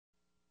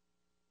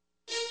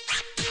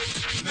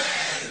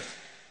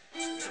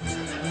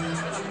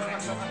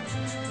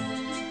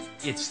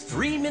It's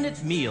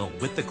 3-Minute Meal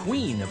with the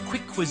queen of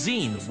quick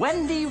cuisine,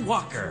 Wendy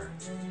Walker.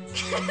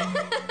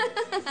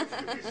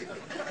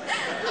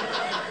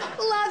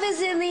 Love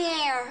is in the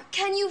air.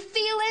 Can you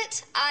feel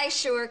it? I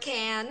sure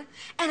can.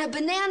 And a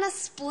banana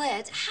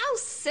split. How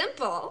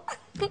simple.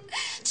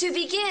 To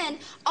begin,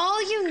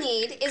 all you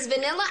need is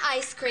vanilla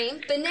ice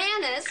cream,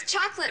 bananas,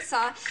 chocolate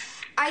sauce.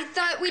 I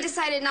thought we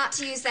decided not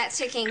to use that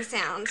ticking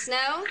sound,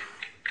 no?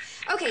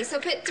 Okay, so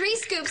put 3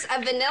 scoops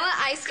of vanilla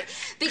ice cream,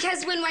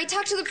 because when I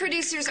talked to the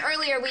producers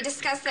earlier, we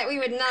discussed that we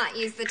would not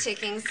use the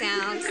ticking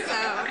sound,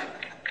 so...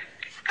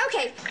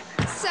 Okay,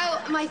 so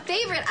my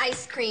favorite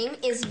ice cream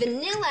is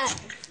vanilla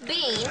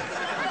bean,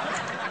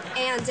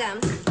 and,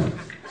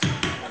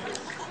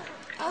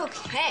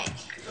 okay.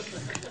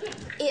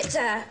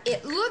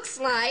 It looks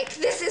like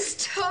this is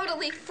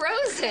totally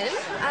frozen.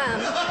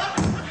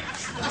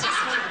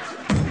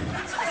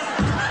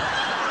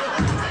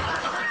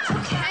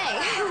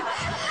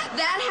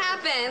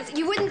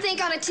 You wouldn't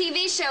think on a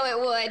TV show it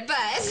would,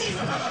 but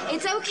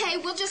it's okay.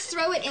 We'll just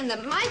throw it in the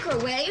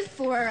microwave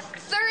for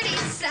 30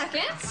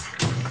 seconds.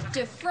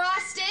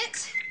 Defrost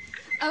it.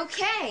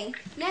 Okay,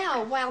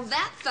 now while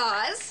that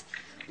thaws,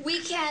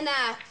 we can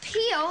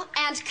peel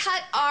and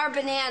cut our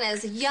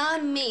bananas.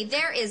 Yummy.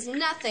 There is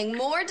nothing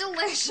more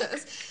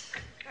delicious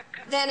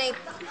than a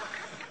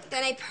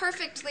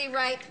perfectly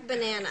ripe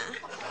banana.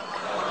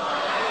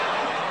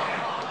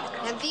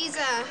 Now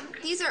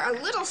these are a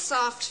little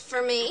soft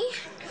for me.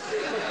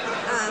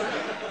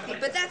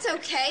 But that's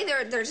okay.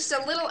 They're just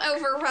a little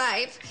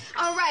overripe.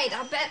 All right,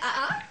 I'll bet.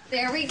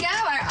 There we go.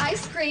 Our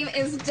ice cream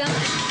is done. Ow!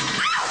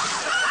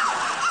 Ow!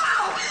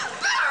 Ow!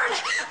 Burn!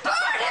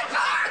 Burn! It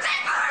burns! They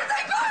burn!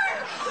 They burn!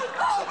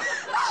 Oh!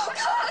 Oh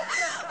God!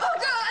 Oh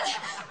God!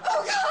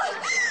 Oh God!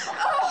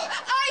 Oh,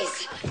 ice!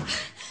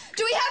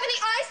 Do we have any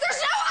ice?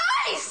 There's no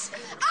ice!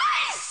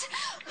 Ice!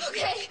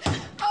 Okay.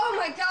 Oh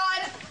my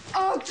God!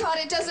 Oh God!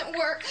 It doesn't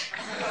work.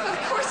 Of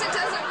course it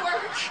doesn't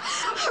work.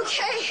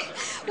 Okay.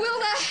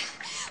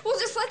 We'll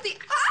just let the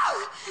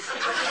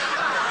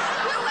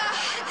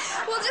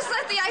we'll just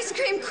let the ice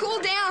cream cool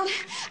down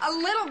a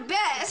little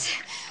bit.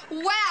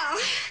 Wow.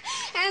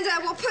 And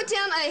we'll put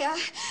down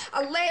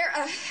a layer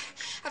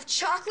of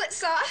chocolate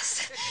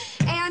sauce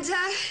and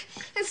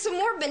some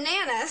more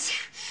bananas.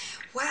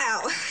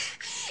 Wow.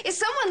 Is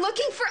someone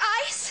looking for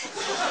ice?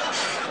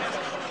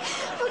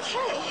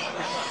 Okay.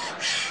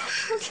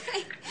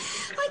 Okay.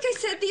 Like I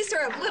said, these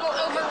are a little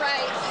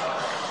overripe.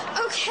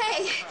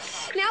 Okay.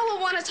 Now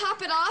we'll want to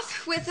top it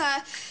off with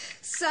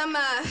some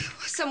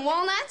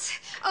walnuts.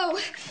 Oh,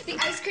 the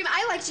ice cream.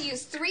 I like to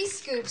use 3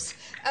 scoops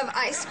of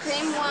ice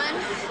cream. 1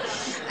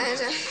 and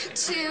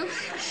 2.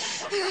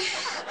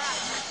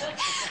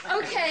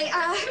 Okay,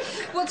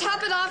 we'll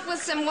top it off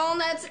with some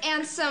walnuts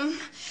and some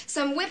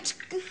whipped.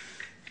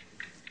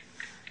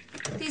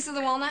 These are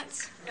the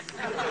walnuts.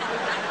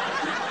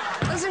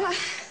 Those are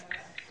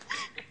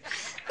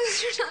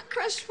not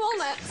crushed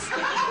walnuts.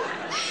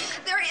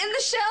 They're in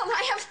the shell.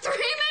 I have 3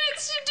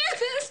 minutes to do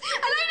this,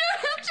 and I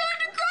don't have time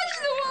to crush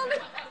the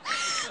walnut.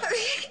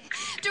 Okay.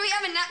 Do we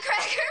have a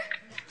nutcracker?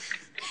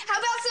 How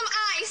about some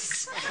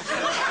ice?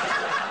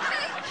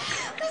 Okay.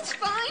 That's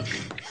fine.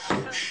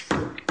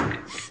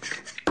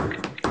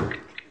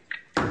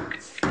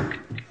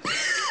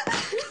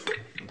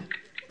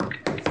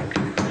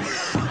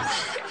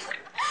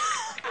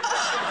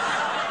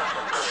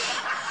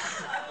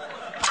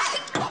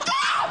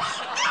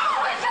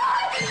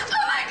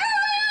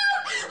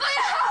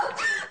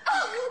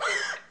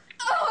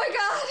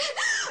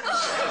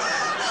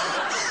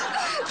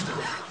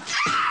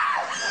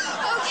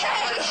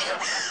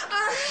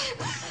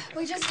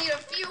 We just need a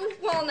few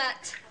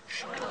walnuts.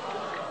 Oh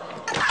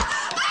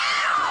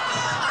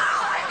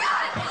my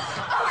God!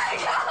 Oh my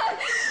God!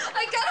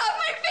 I cut off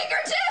my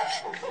fingertip!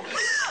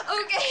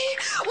 Okay,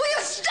 will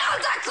you stop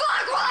the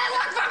clock while I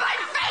look for my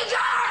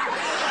finger?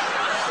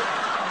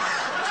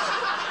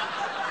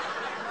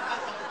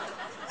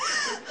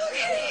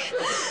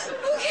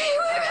 Okay,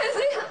 where is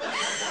it?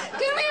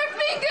 Give me your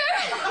finger!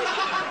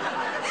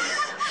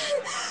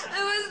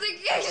 It was the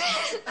kitchen.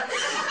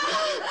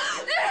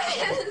 There it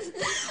is.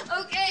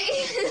 Okay.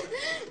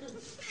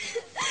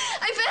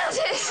 I found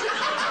it.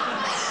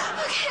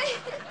 Okay.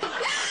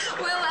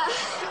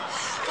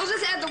 We'll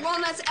just add the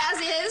walnuts as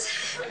is.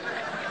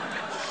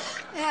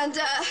 And,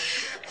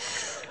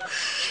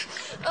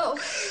 oh.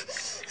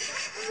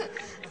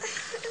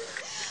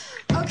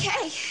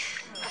 Okay.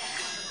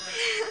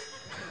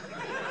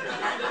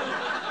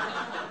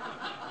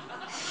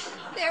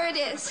 There it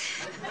is.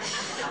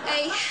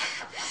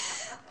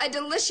 A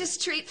delicious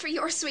treat for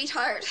your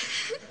sweetheart.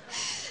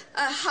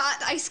 A hot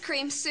ice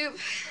cream soup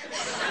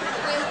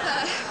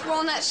with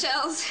walnut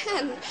shells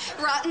and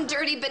rotten,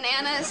 dirty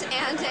bananas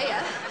and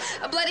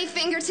a bloody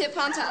fingertip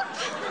on top.